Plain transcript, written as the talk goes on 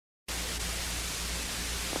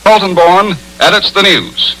Kaltenborn edits the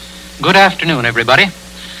news. Good afternoon, everybody.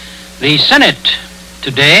 The Senate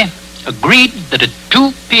today agreed that at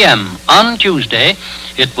 2 p.m. on Tuesday,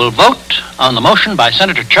 it will vote on the motion by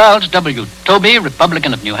Senator Charles W. Tobey,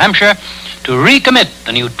 Republican of New Hampshire, to recommit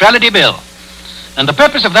the neutrality bill. And the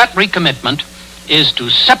purpose of that recommitment is to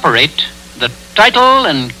separate the title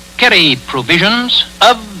and carry provisions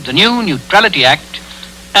of the new Neutrality Act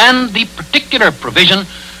and the particular provision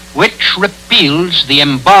which repeals the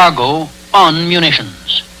embargo on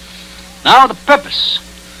munitions. Now, the purpose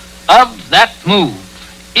of that move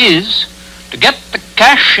is to get the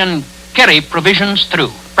cash and carry provisions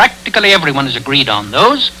through. Practically everyone has agreed on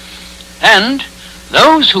those, and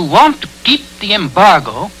those who want to keep the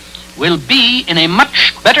embargo will be in a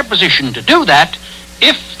much better position to do that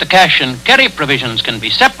if the cash and carry provisions can be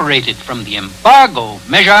separated from the embargo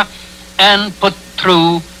measure and put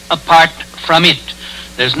through apart from it.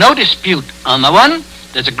 There's no dispute on the one,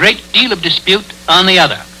 there's a great deal of dispute on the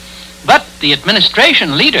other. But the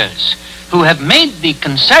administration leaders who have made the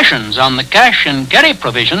concessions on the cash and carry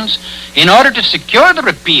provisions in order to secure the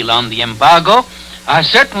repeal on the embargo are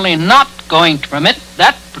certainly not going to permit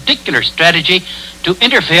that particular strategy to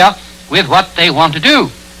interfere with what they want to do.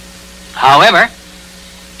 However,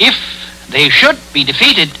 if they should be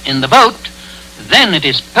defeated in the vote, then it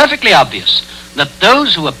is perfectly obvious that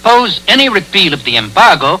those who oppose any repeal of the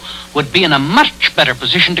embargo would be in a much better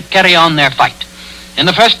position to carry on their fight. In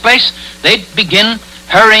the first place, they'd begin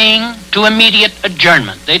hurrying to immediate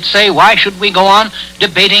adjournment. They'd say, why should we go on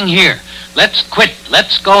debating here? Let's quit.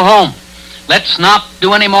 Let's go home. Let's not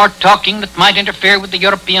do any more talking that might interfere with the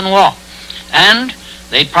European war. And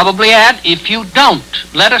they'd probably add, if you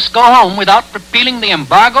don't let us go home without repealing the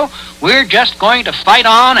embargo, we're just going to fight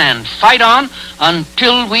on and fight on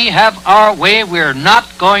until we have our way. We're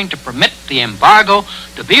not going to permit the embargo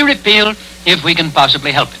to be repealed if we can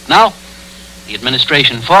possibly help it. Now, the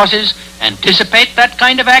administration forces anticipate that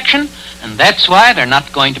kind of action, and that's why they're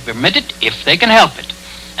not going to permit it if they can help it.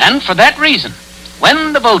 And for that reason,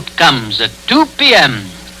 when the vote comes at 2 p.m.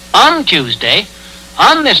 on Tuesday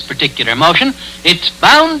on this particular motion, it's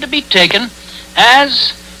bound to be taken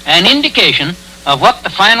as an indication of what the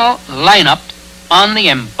final lineup on the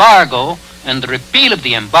embargo and the repeal of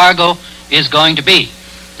the embargo is going to be.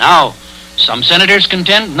 Now, some senators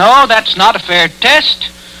contend, no, that's not a fair test.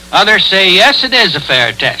 Others say, yes, it is a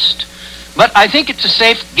fair test. But I think it's a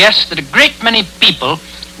safe guess that a great many people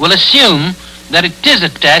will assume that it is a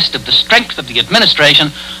test of the strength of the administration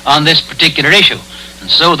on this particular issue. And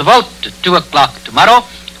so the vote at 2 o'clock tomorrow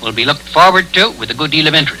will be looked forward to with a good deal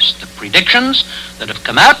of interest. The predictions that have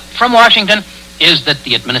come out from Washington is that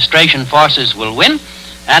the administration forces will win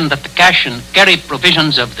and that the cash and carry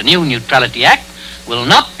provisions of the new Neutrality Act will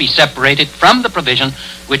not be separated from the provision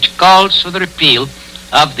which calls for the repeal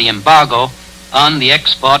of the embargo on the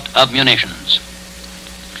export of munitions.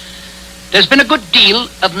 There's been a good deal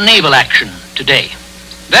of naval action today.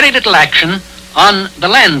 Very little action on the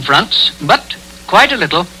land fronts, but quite a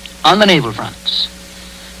little on the naval fronts.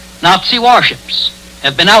 Nazi warships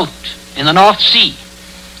have been out in the North Sea.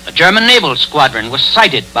 A German naval squadron was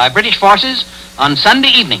sighted by British forces on Sunday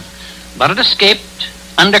evening, but it escaped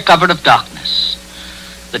under cover of darkness.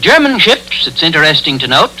 The German ships, it's interesting to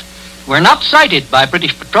note, were not sighted by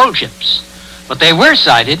British patrol ships, but they were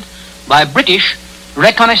sighted by British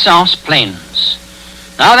reconnaissance planes.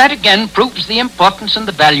 Now that again proves the importance and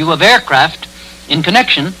the value of aircraft in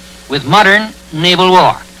connection with modern naval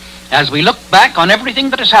war. As we look back on everything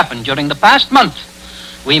that has happened during the past month,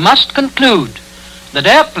 we must conclude that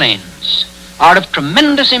airplanes are of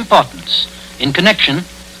tremendous importance in connection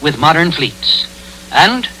with modern fleets.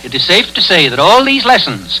 And it is safe to say that all these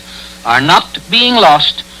lessons are not being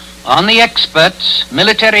lost on the experts,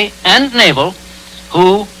 military and naval,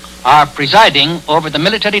 who are presiding over the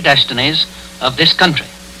military destinies of this country.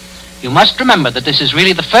 You must remember that this is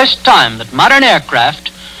really the first time that modern aircraft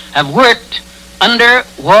have worked under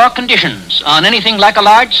war conditions on anything like a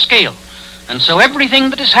large scale. And so everything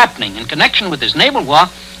that is happening in connection with this naval war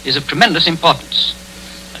is of tremendous importance.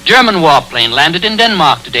 A German warplane landed in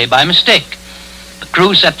Denmark today by mistake. The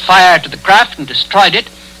crew set fire to the craft and destroyed it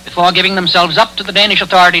before giving themselves up to the Danish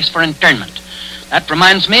authorities for internment. That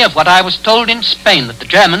reminds me of what I was told in Spain, that the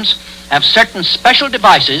Germans have certain special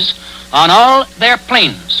devices on all their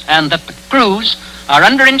planes, and that the crews are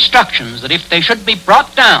under instructions that if they should be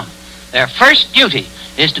brought down, their first duty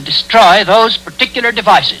is to destroy those particular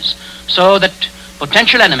devices so that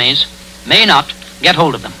potential enemies may not get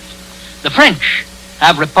hold of them. The French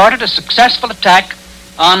have reported a successful attack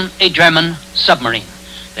on a German submarine.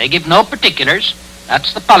 They give no particulars.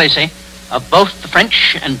 That's the policy of both the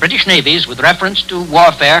French and British navies with reference to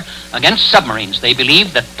warfare against submarines. They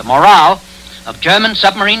believe that the morale of German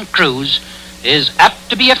submarine crews is apt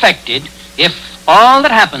to be affected if all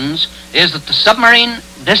that happens is that the submarine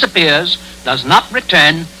disappears, does not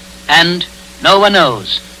return, and no one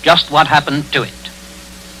knows just what happened to it.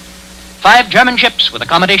 5 German ships with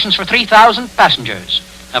accommodations for 3,000 passengers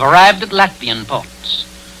have arrived at Latvian ports,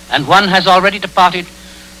 and one has already departed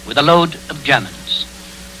with a load of Germans.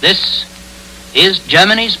 This is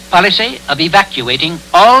Germany's policy of evacuating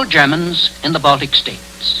all Germans in the Baltic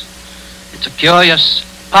states. It's a curious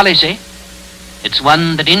policy. It's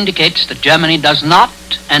one that indicates that Germany does not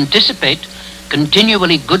anticipate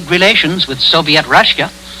continually good relations with Soviet Russia,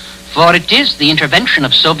 for it is the intervention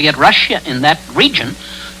of Soviet Russia in that region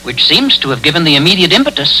which seems to have given the immediate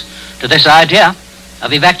impetus to this idea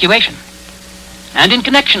of evacuation. And in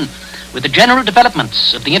connection with the general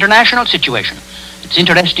developments of the international situation, it's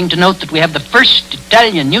interesting to note that we have the first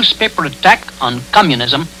Italian newspaper attack on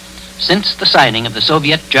communism since the signing of the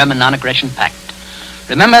Soviet-German Non-Aggression Pact.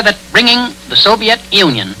 Remember that bringing the Soviet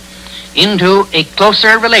Union into a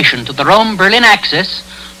closer relation to the Rome-Berlin axis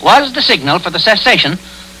was the signal for the cessation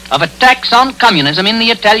of attacks on communism in the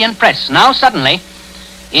Italian press. Now suddenly,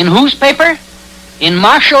 in whose paper? In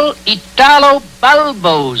Marshal Italo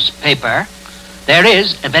Balbo's paper, there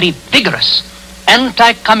is a very vigorous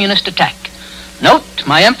anti-communist attack. Note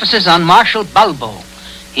my emphasis on Marshal Balbo.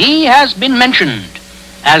 He has been mentioned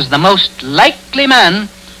as the most likely man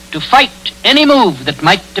to fight any move that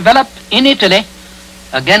might develop in Italy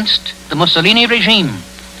against the Mussolini regime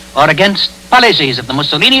or against policies of the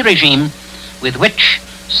Mussolini regime with which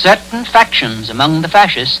certain factions among the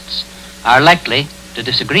fascists are likely to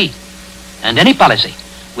disagree. And any policy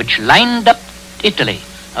which lined up Italy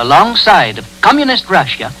alongside of communist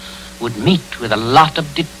Russia would meet with a lot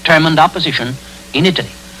of determined opposition in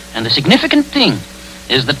Italy. And the significant thing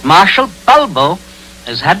is that Marshal Balbo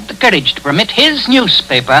has had the courage to permit his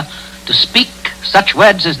newspaper to speak such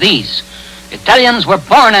words as these: Italians were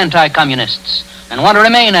born anti-communists and want to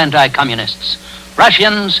remain anti-communists.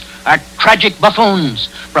 Russians are tragic buffoons,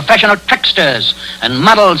 professional tricksters, and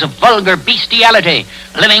models of vulgar bestiality,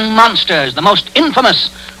 living monsters, the most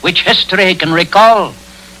infamous which history can recall.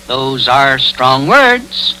 Those are strong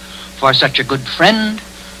words for such a good friend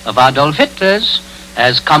of Adolf Hitler's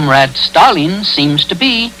as Comrade Stalin seems to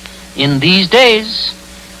be in these days.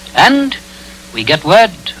 And we get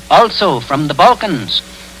word also from the Balkans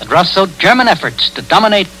that Russo-German efforts to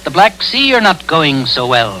dominate the Black Sea are not going so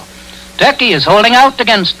well. Turkey is holding out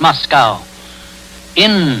against Moscow.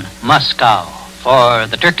 In Moscow, for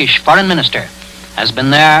the Turkish foreign minister has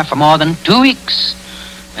been there for more than 2 weeks,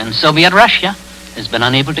 and Soviet Russia has been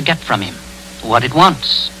unable to get from him what it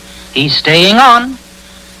wants. He's staying on.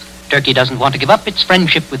 Turkey doesn't want to give up its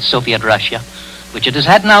friendship with Soviet Russia, which it has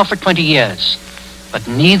had now for 20 years. But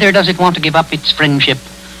neither does it want to give up its friendship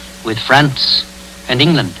with France and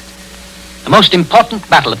England. The most important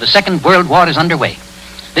battle of the Second World War is underway.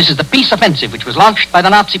 This is the peace offensive which was launched by the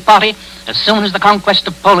Nazi Party as soon as the conquest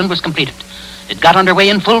of Poland was completed. It got underway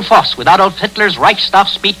in full force with Adolf Hitler's Reichstag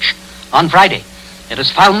speech on Friday. It has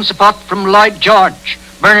found support from Lloyd George,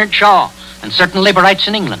 Bernard Shaw, and certain Labourites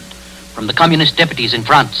in England, from the communist deputies in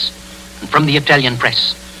France, and from the Italian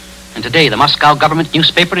press. And today the Moscow government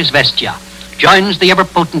newspaper Izvestia joins the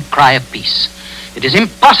ever-potent cry of peace. It is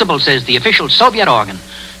impossible, says the official Soviet organ,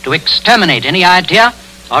 to exterminate any idea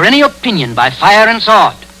or any opinion by fire and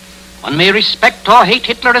sword. One may respect or hate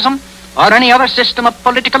Hitlerism or any other system of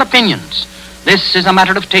political opinions. This is a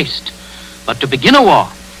matter of taste. But to begin a war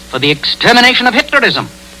for the extermination of Hitlerism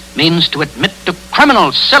means to admit to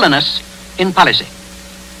criminal silliness in policy.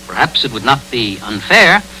 Perhaps it would not be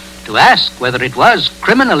unfair to ask whether it was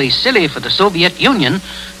criminally silly for the Soviet Union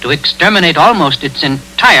to exterminate almost its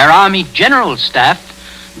entire army general staff,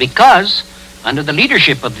 because under the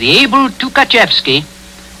leadership of the able Tukhachevsky,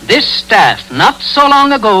 this staff not so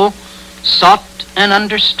long ago sought an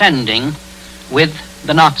understanding with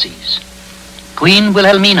the Nazis. Queen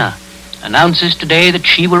Wilhelmina announces today that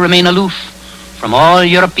she will remain aloof from all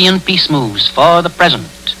European peace moves for the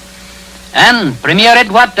present. And Premier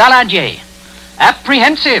Edouard Daladier,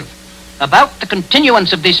 apprehensive about the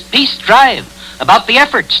continuance of this peace drive, about the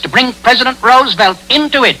efforts to bring President Roosevelt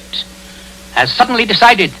into it, has suddenly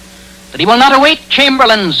decided that he will not await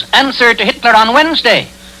Chamberlain's answer to Hitler on Wednesday,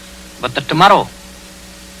 but that tomorrow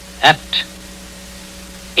at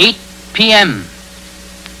 8 p.m.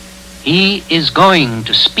 he is going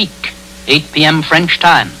to speak, 8 p.m. French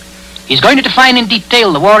time. He's going to define in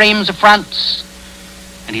detail the war aims of France,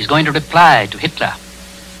 and he's going to reply to Hitler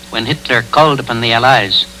when Hitler called upon the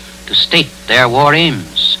Allies to state their war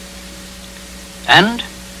aims. And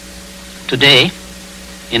today,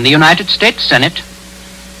 in the United States Senate,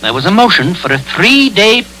 there was a motion for a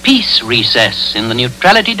 3-day peace recess in the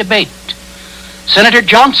neutrality debate. Senator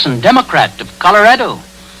Johnson, Democrat of Colorado,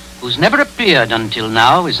 who's never appeared until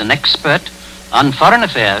now as an expert on foreign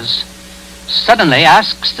affairs, suddenly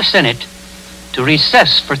asks the Senate to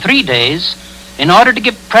recess for 3 days in order to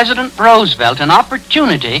give President Roosevelt an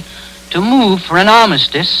opportunity to move for an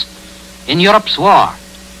armistice in Europe's war.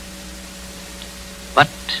 But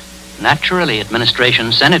naturally,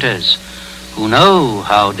 administration senators who know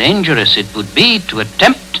how dangerous it would be to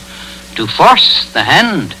attempt to force the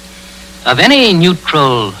hand of any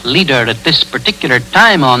neutral leader at this particular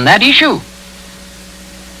time on that issue,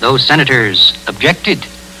 those senators objected,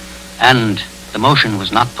 and the motion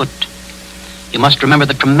was not put. You must remember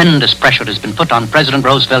that tremendous pressure has been put on President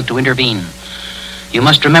Roosevelt to intervene. You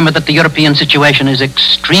must remember that the European situation is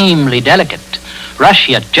extremely delicate.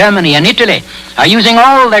 Russia, Germany, and Italy are using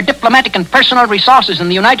all their diplomatic and personal resources in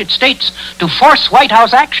the United States to force White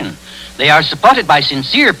House action. They are supported by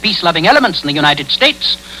sincere peace-loving elements in the United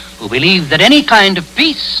States who believe that any kind of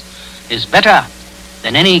peace is better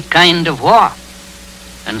than any kind of war.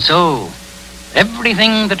 And so,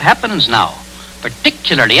 everything that happens now,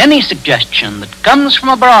 particularly any suggestion that comes from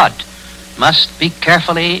abroad, must be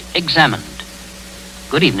carefully examined.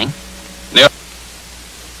 Good evening.